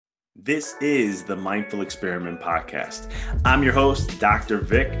This is the Mindful Experiment Podcast. I'm your host, Dr.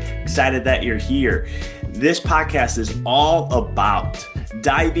 Vic. Excited that you're here. This podcast is all about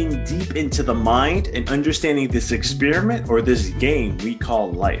diving deep into the mind and understanding this experiment or this game we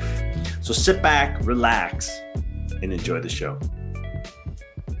call life. So sit back, relax, and enjoy the show.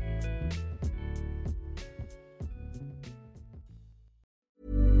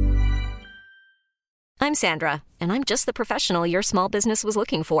 I'm Sandra, and I'm just the professional your small business was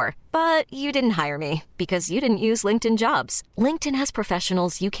looking for. But you didn't hire me because you didn't use LinkedIn Jobs. LinkedIn has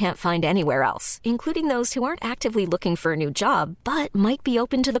professionals you can't find anywhere else, including those who aren't actively looking for a new job, but might be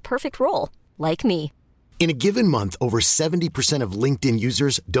open to the perfect role, like me. In a given month, over 70% of LinkedIn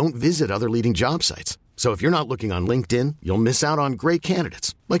users don't visit other leading job sites. So if you're not looking on LinkedIn, you'll miss out on great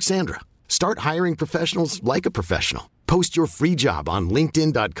candidates like Sandra. Start hiring professionals like a professional. Post your free job on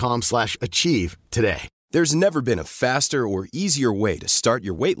linkedin.com/achieve today. There's never been a faster or easier way to start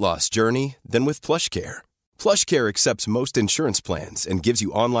your weight loss journey than with PlushCare. PlushCare accepts most insurance plans and gives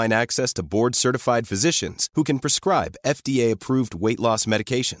you online access to board-certified physicians who can prescribe FDA-approved weight loss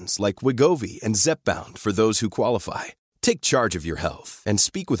medications like Wegovy and Zepbound for those who qualify. Take charge of your health and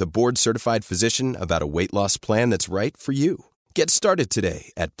speak with a board-certified physician about a weight loss plan that's right for you. Get started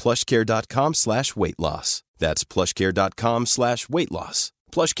today at plushcare.com/weight loss. That's plushcare.com/weight loss.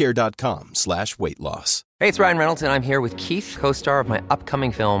 plushcare.com/weight loss. Hey, it's Ryan Reynolds, and I'm here with Keith, co-star of my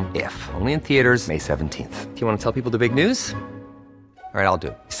upcoming film, If, only in theaters May 17th. Do you want to tell people the big news? All right, I'll do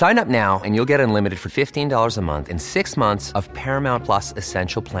it. Sign up now and you'll get unlimited for $15 a month and 6 months of Paramount Plus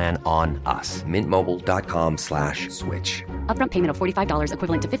Essential Plan on us. MintMobile.com/switch. Upfront payment of $45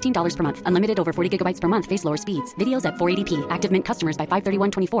 equivalent to $15 per month. Unlimited over 40 gigabytes per month. Face lower speeds. Videos at 480p. Active Mint customers by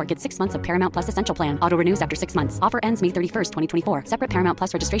 531.24 get 6 months of Paramount Plus Essential Plan. Auto renews after 6 months. Offer ends May 31st, 2024. Separate Paramount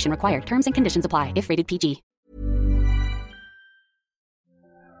Plus registration required. Terms and conditions apply if rated PG.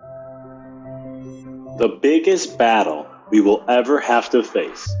 The biggest battle we will ever have to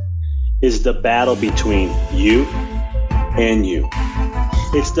face is the battle between you and you.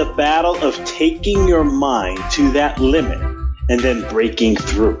 It's the battle of taking your mind to that limit and then breaking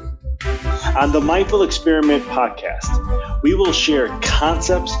through. On the Mindful Experiment podcast, we will share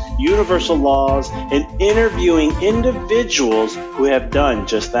concepts, universal laws, and interviewing individuals who have done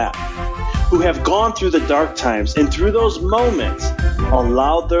just that, who have gone through the dark times and through those moments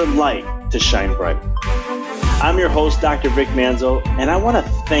allowed their light to shine bright. I'm your host, Dr. Vic Manzo, and I want to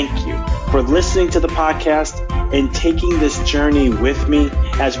thank you for listening to the podcast and taking this journey with me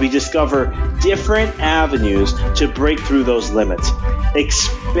as we discover different avenues to break through those limits,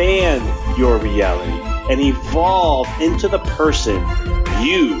 expand your reality, and evolve into the person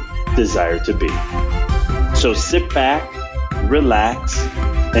you desire to be. So sit back, relax,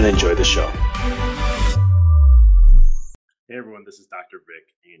 and enjoy the show. Hey everyone, this is Dr. Vic,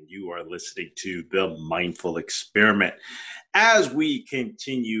 and you are listening to The Mindful Experiment. As we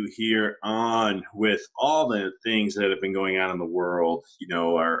continue here on with all the things that have been going on in the world, you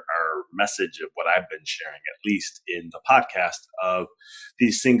know, our message of what I've been sharing, at least in the podcast of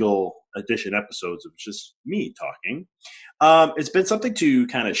these single edition episodes of just me talking, it's been something to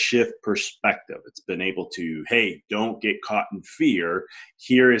kind of shift perspective. It's been able to, hey, don't get caught in fear.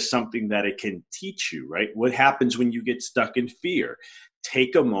 Here is something that it can teach you, right? What happens when you get stuck in fear?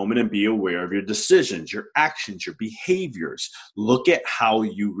 Take a moment and be aware of your decisions, your actions, your behaviors. Look at how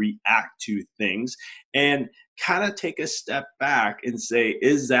you react to things and kind of take a step back and say,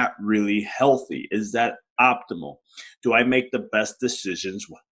 is that really healthy? Is that optimal? Do I make the best decisions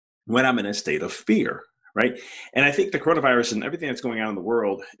when I'm in a state of fear, right? And I think the coronavirus and everything that's going on in the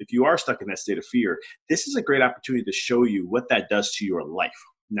world, if you are stuck in that state of fear, this is a great opportunity to show you what that does to your life.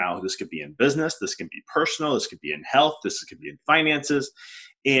 Now, this could be in business, this can be personal, this could be in health, this could be in finances.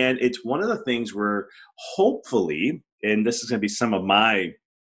 And it's one of the things where hopefully, and this is going to be some of my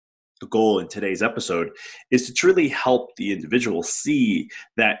goal in today's episode, is to truly help the individual see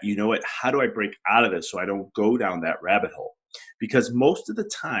that, you know what, how do I break out of this so I don't go down that rabbit hole? Because most of the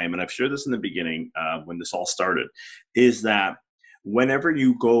time, and I've shared this in the beginning when this all started, is that whenever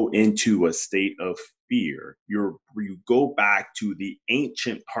you go into a state of fear, you go back to the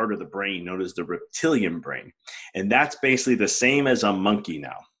ancient part of the brain known as the reptilian brain. And that's basically the same as a monkey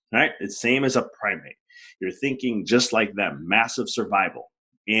now, right? It's same as a primate. You're thinking just like them, massive survival.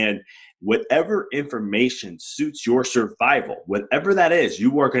 And whatever information suits your survival, whatever that is,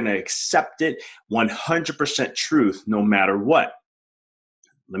 you are going to accept it 100% truth no matter what.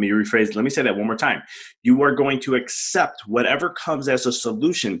 Let me say that one more time. You are going to accept whatever comes as a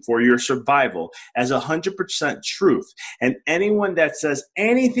solution for your survival as 100% truth. And anyone that says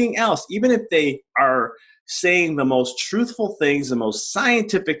anything else, even if they are saying the most truthful things, the most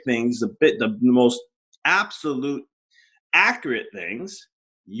scientific things, the most absolute accurate things,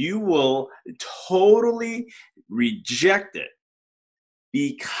 you will totally reject it,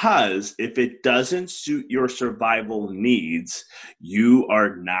 because if it doesn't suit your survival needs, you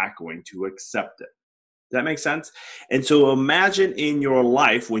are not going to accept it. Does that make sense? And so imagine in your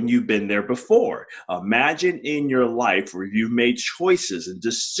life when you've been there before. Imagine in your life where you've made choices and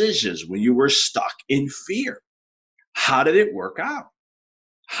decisions when you were stuck in fear. How did it work out?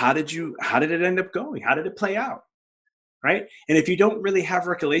 How did it end up going? How did it play out? Right? And if you don't really have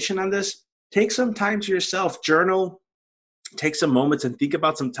recollection on this, take some time to yourself, journal, take some moments and think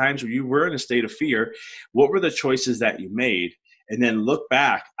about some times where you were in a state of fear. What were the choices that you made? And then look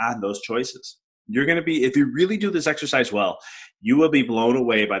back on those choices. You're going to be, if you really do this exercise well, you will be blown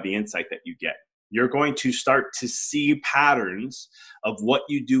away by the insight that you get. You're going to start to see patterns of what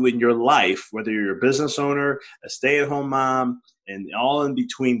you do in your life, whether you're a business owner, a stay-at-home mom, and all in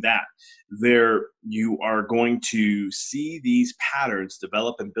between that. There, you are going to see these patterns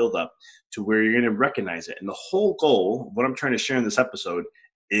develop and build up to where you're going to recognize it. And the whole goal, what I'm trying to share in this episode,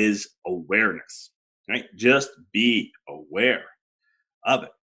 is awareness, right? Just be aware of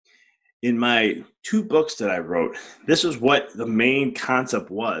it. In my 2 books that I wrote, this is what the main concept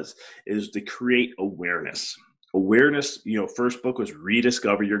was, is to create awareness. Awareness, first book was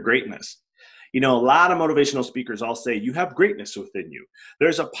Rediscover Your Greatness. A lot of motivational speakers all say, you have greatness within you.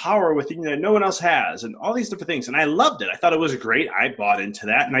 There's a power within you that no one else has, and all these different things. And I loved it. I thought it was great. I bought into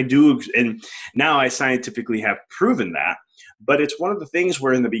that, and I do. And now I scientifically have proven that. But it's one of the things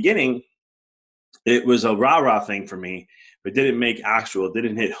where in the beginning, it was a rah-rah thing for me, but didn't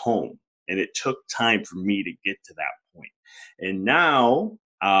hit home. And it took time for me to get to that point. And now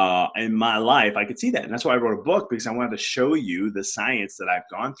in my life, I could see that. And that's why I wrote a book, because I wanted to show you the science that I've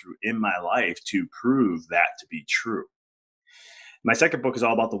gone through in my life to prove that to be true. My second book is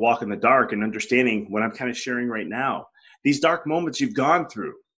all about the walk in the dark and understanding what I'm kind of sharing right now. These dark moments you've gone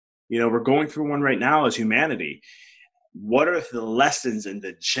through. We're going through one right now as humanity. What are the lessons and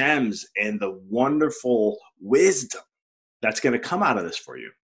the gems and the wonderful wisdom that's going to come out of this for you?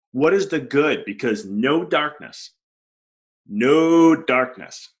 What is the good? Because no darkness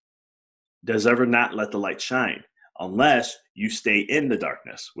does ever not let the light shine unless you stay in the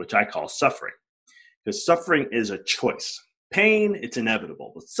darkness, which I call suffering. Because suffering is a choice. Pain, it's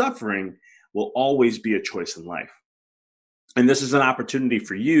inevitable, but suffering will always be a choice in life. And this is an opportunity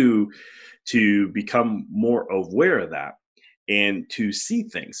for you to become more aware of that and to see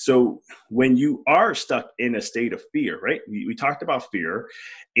things. So when you are stuck in a state of fear, right? We talked about fear.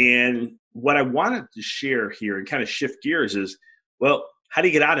 And what I wanted to share here and kind of shift gears is, well, how do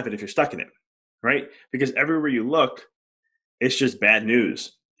you get out of it if you're stuck in it, right? Because everywhere you look, it's just bad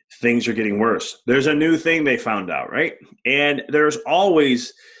news. Things are getting worse. There's a new thing they found out, right? And there's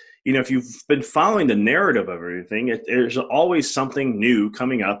always, if you've been following the narrative of everything, there's always something new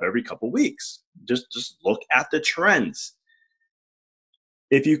coming up every couple of weeks. Just look at the trends.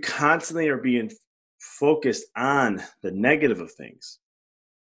 If you constantly are being focused on the negative of things,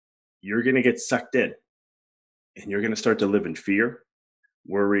 you're going to get sucked in, and you're going to start to live in fear,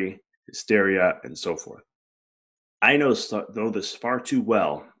 worry, hysteria, and so forth. I know this far too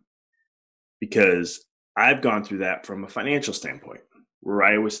well because I've gone through that from a financial standpoint, where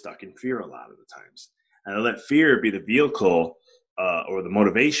I was stuck in fear a lot of the times. And I let fear be the vehicle or the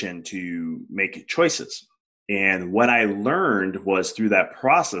motivation to make choices. And what I learned was through that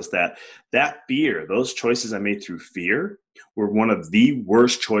process that fear, those choices I made through fear, were one of the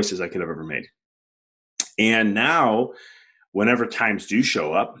worst choices I could have ever made. And now, whenever times do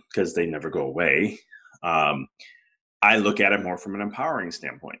show up, because they never go away, I look at it more from an empowering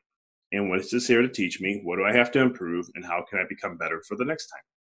standpoint. And what is this here to teach me? What do I have to improve? And how can I become better for the next time?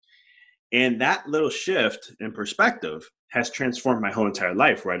 And that little shift in perspective has transformed my whole entire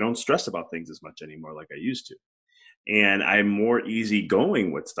life, where I don't stress about things as much anymore like I used to. And I'm more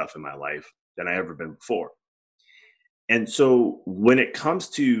easygoing with stuff in my life than I ever been before. And so when it comes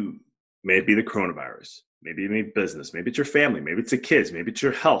to maybe the coronavirus, maybe it may be business, maybe it's your family, maybe it's the kids, maybe it's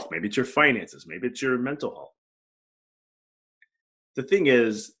your health, maybe it's your finances, maybe it's your mental health. The thing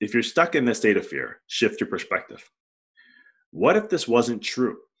is, if you're stuck in this state of fear, shift your perspective. What if this wasn't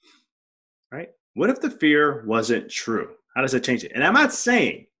true? Right? What if the fear wasn't true? How does that change it? And I'm not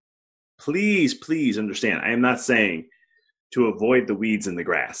saying, please understand, I am not saying to avoid the weeds in the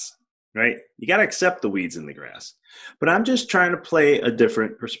grass, right? You got to accept the weeds in the grass. But I'm just trying to play a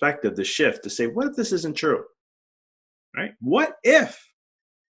different perspective, the shift, to say, what if this isn't true? Right? What if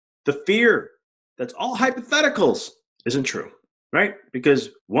the fear that's all hypotheticals isn't true? right? Because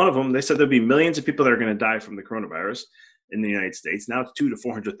one of them, they said there'd be millions of people that are going to die from the coronavirus in the United States. Now it's 200 to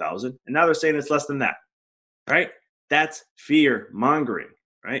 400,000. And now they're saying it's less than that, right? That's fear mongering,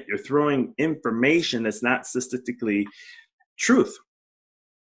 right? You're throwing information that's not statistically truth.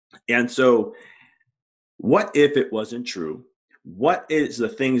 And so what if it wasn't true? What is the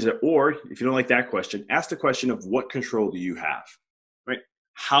things that, or if you don't like that question, ask the question of what control do you have, right?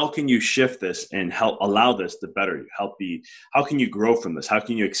 How can you shift this and help allow this to better you, how can you grow from this? How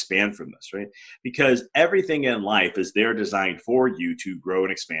can you expand from this, right? Because everything in life is there designed for you to grow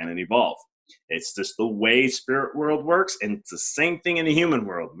and expand and evolve. It's just the way spirit world works. And it's the same thing in the human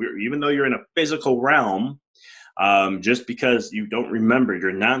world. Even though you're in a physical realm, just because you don't remember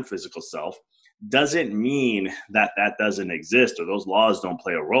your non-physical self doesn't mean that that doesn't exist or those laws don't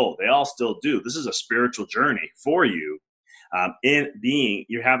play a role. They all still do. This is a spiritual journey for you.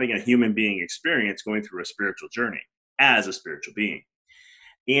 You're having a human being experience going through a spiritual journey as a spiritual being.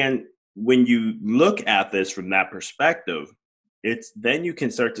 And when you look at this from that perspective, then you can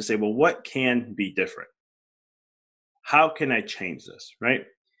start to say, well, what can be different? How can I change this, right?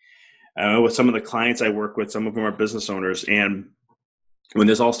 With some of the clients I work with, some of them are business owners. And when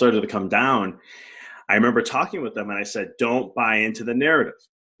this all started to come down, I remember talking with them and I said, don't buy into the narrative.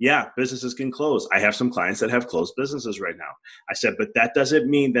 Yeah, businesses can close. I have some clients that have closed businesses right now. I said, but that doesn't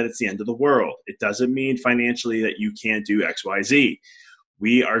mean that it's the end of the world. It doesn't mean financially that you can't do X, Y, Z.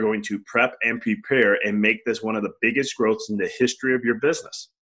 We are going to prep and prepare and make this one of the biggest growths in the history of your business.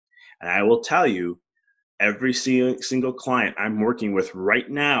 And I will tell you, every single client I'm working with right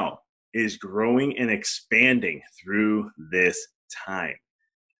now is growing and expanding through this time.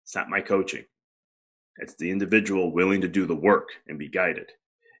 It's not my coaching. It's the individual willing to do the work and be guided.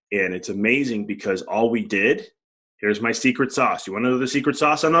 And it's amazing because all we did, here's my secret sauce. You want to know the secret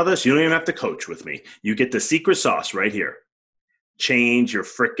sauce on all this? You don't even have to coach with me. You get the secret sauce right here. Change your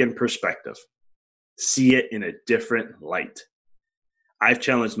freaking perspective. See it in a different light. I've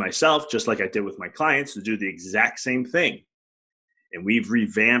challenged myself, just like I did with my clients, to do the exact same thing. And we've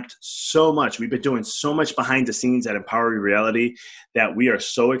revamped so much. We've been doing so much behind the scenes at Empower Your Reality that we are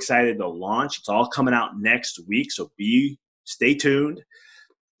so excited to launch. It's all coming out next week. So stay tuned.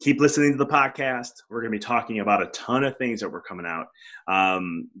 Keep listening to the podcast. We're going to be talking about a ton of things that were coming out.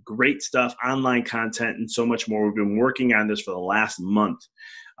 Great stuff, online content, and so much more. We've been working on this for the last month.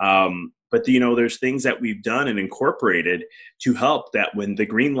 But there's things that we've done and incorporated to help that when the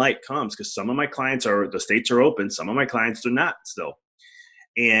green light comes, because some of my clients the states are open, some of my clients are not still.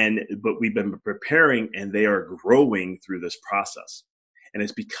 But we've been preparing and they are growing through this process. And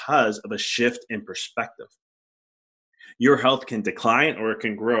it's because of a shift in perspective. Your health can decline or it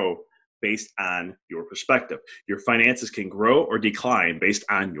can grow based on your perspective. Your finances can grow or decline based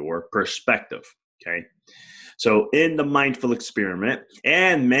on your perspective. Okay. So in the mindful experiment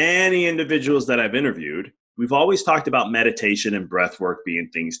and many individuals that I've interviewed, we've always talked about meditation and breath work being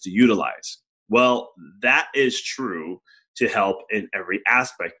things to utilize. Well, that is true to help in every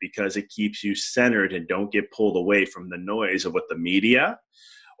aspect because it keeps you centered and don't get pulled away from the noise of what the media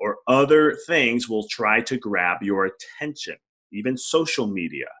or other things will try to grab your attention, even social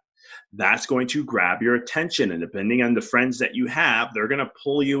media. That's going to grab your attention. And depending on the friends that you have, they're going to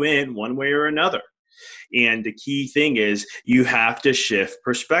pull you in one way or another. And the key thing is you have to shift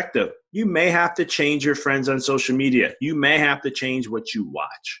perspective. You may have to change your friends on social media. You may have to change what you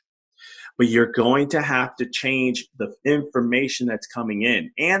watch. But you're going to have to change the information that's coming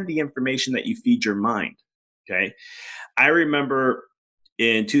in and the information that you feed your mind. Okay. I remember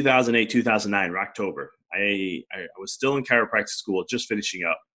in 2008, 2009, October, I was still in chiropractic school, just finishing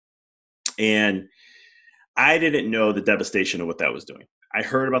up. And I didn't know the devastation of what that was doing. I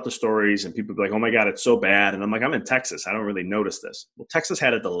heard about the stories and people be like, oh my God, it's so bad. And I'm like, I'm in Texas. I don't really notice this. Well, Texas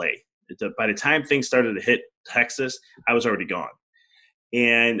had a delay. By the time things started to hit Texas, I was already gone.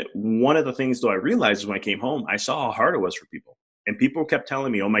 And one of the things, though, I realized when I came home, I saw how hard it was for people. And people kept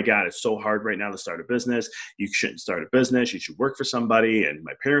telling me, oh my God, it's so hard right now to start a business. You shouldn't start a business. You should work for somebody. And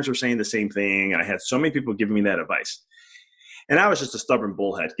my parents were saying the same thing. And I had so many people giving me that advice. And I was just a stubborn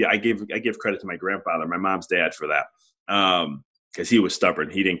bullhead. Yeah, I give credit to my grandfather, my mom's dad, for that. Because he was stubborn.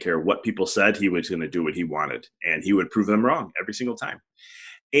 He didn't care what people said. He was going to do what he wanted. And he would prove them wrong every single time.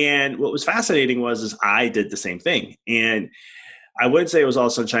 And what was fascinating is I did the same thing. And I wouldn't say it was all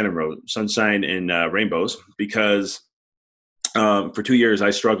sunshine and rainbows, because for 2 years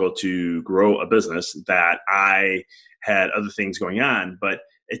I struggled to grow a business that I had other things going on, but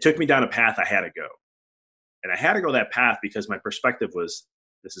it took me down a path I had to go. And I had to go that path because my perspective was,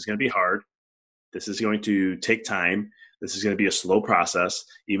 this is going to be hard. This is going to take time. This is going to be a slow process.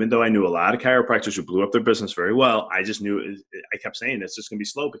 Even though I knew a lot of chiropractors who blew up their business very well, I just knew I kept saying it's just going to be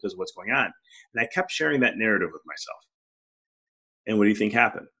slow because of what's going on. And I kept sharing that narrative with myself. And what do you think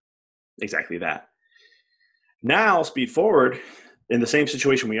happened? Exactly that. Now, speed forward, in the same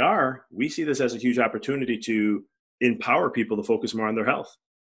situation we see this as a huge opportunity to empower people to focus more on their health.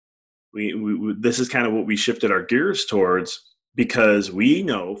 This is kind of what we shifted our gears towards, because we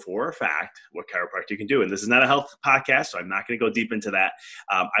know for a fact what chiropractic can do. And this is not a health podcast, so I'm not going to go deep into that.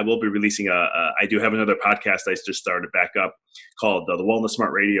 I will be releasing I do have another podcast I just started back up called The Wellness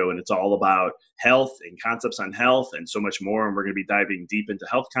Smart Radio, and it's all about health and concepts on health and so much more. And we're going to be diving deep into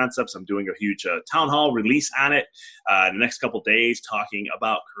health concepts. I'm doing a huge town hall release on it in the next couple of days, talking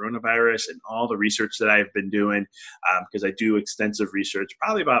about coronavirus and all the research that I've been doing, because I do extensive research,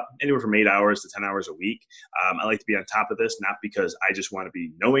 probably about anywhere from 8 hours to 10 hours a week. I like to be on top of this, not because I just want to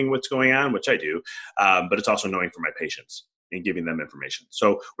be knowing what's going on, which I do, but it's also knowing for my patients and giving them information.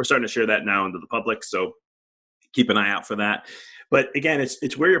 So we're starting to share that now into the public. So keep an eye out for that. But again,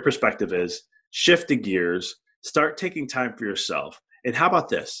 it's where your perspective is. Shift the gears, start taking time for yourself. And how about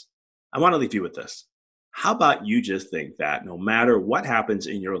this? I want to leave you with this. How about you just think that no matter what happens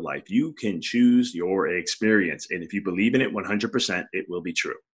in your life, you can choose your experience. And if you believe in it 100%, it will be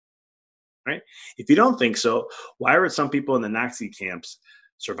true. Right? If you don't think so, why are some people in the Nazi camps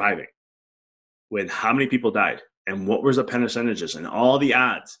surviving? When how many people died? And what was the percentages and all the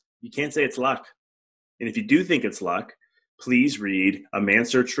odds? You can't say it's luck. And if you do think it's luck, please read A Man's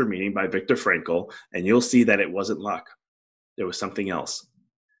Search for Meaning by Viktor Frankl, and you'll see that it wasn't luck. There was something else.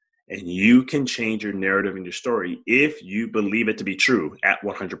 And you can change your narrative and your story if you believe it to be true at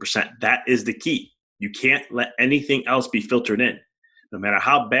 100%. That is the key. You can't let anything else be filtered in. No matter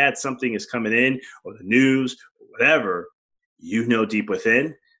how bad something is coming in or the news or whatever, you know deep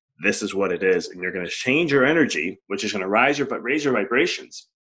within, this is what it is. And you're going to change your energy, which is going to raise your vibrations.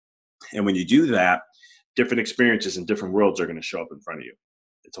 And when you do that, different experiences in different worlds are going to show up in front of you.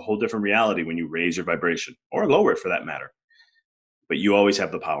 It's a whole different reality when you raise your vibration, or lower it for that matter. But you always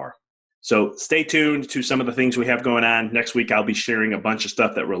have the power. So stay tuned to some of the things we have going on. Next week, I'll be sharing a bunch of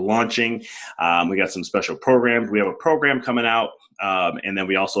stuff that we're launching. We got some special programs. We have a program coming out. And then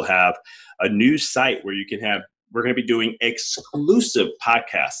we also have a new site where we're going to be doing exclusive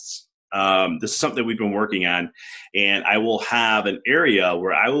podcasts. This is something we've been working on, and I will have an area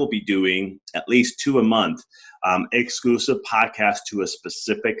where I will be doing at least 2 a month, exclusive podcasts to a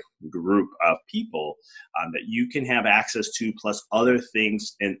specific group of people that you can have access to, plus other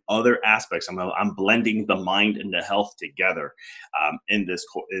things and other aspects. I'm blending the mind and the health together in this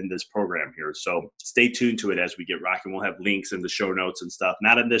program here. So stay tuned to it as we get rocking. We'll have links in the show notes and stuff,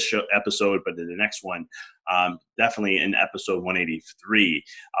 not in this episode, but in the next one. Definitely in episode 183,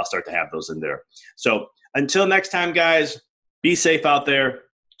 I'll start to have those in there. So until next time, guys, be safe out there.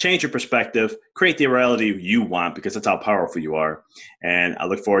 Change your perspective, create the reality you want, because that's how powerful you are. And I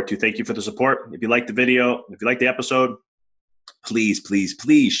look forward to thank you for the support. If you like the video, if you like the episode, please, please,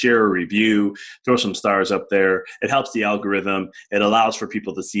 please share a review, throw some stars up there. It helps the algorithm. It allows for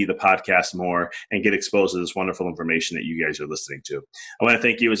people to see the podcast more and get exposed to this wonderful information that you guys are listening to. I want to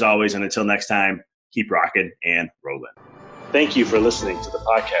thank you as always. And until next time, keep rocking and rolling. Thank you for listening to the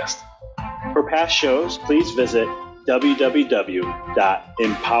podcast. For past shows, please visit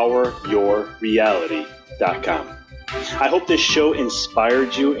www.empoweryourreality.com. I hope this show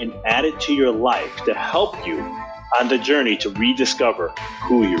inspired you and added to your life to help you on the journey to rediscover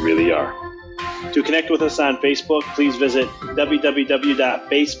who you really are. To connect with us on Facebook, please visit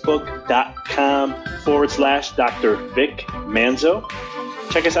www.facebook.com/Dr. Vic Manzo.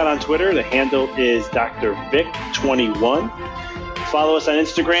 Check us out on Twitter. The handle is Dr. Vic21. Follow us on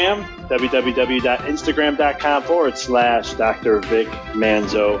Instagram, www.instagram.com/Dr. Vic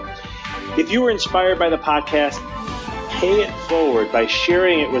Manzo. If you were inspired by the podcast, pay it forward by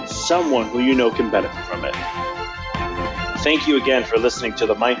sharing it with someone who you know can benefit from it. Thank you again for listening to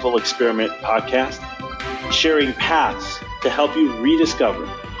the Mindful Experiment podcast, sharing paths to help you rediscover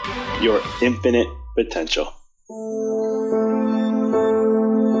your infinite potential.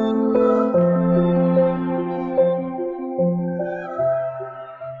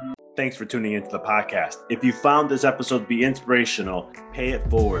 Thanks for tuning into the podcast. If you found this episode to be inspirational, pay it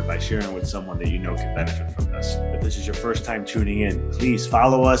forward by sharing with someone that you know can benefit from this. If this is your first time tuning in, please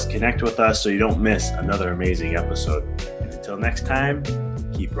follow us, connect with us so you don't miss another amazing episode. And until next time,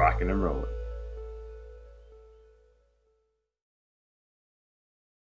 keep rocking and rolling.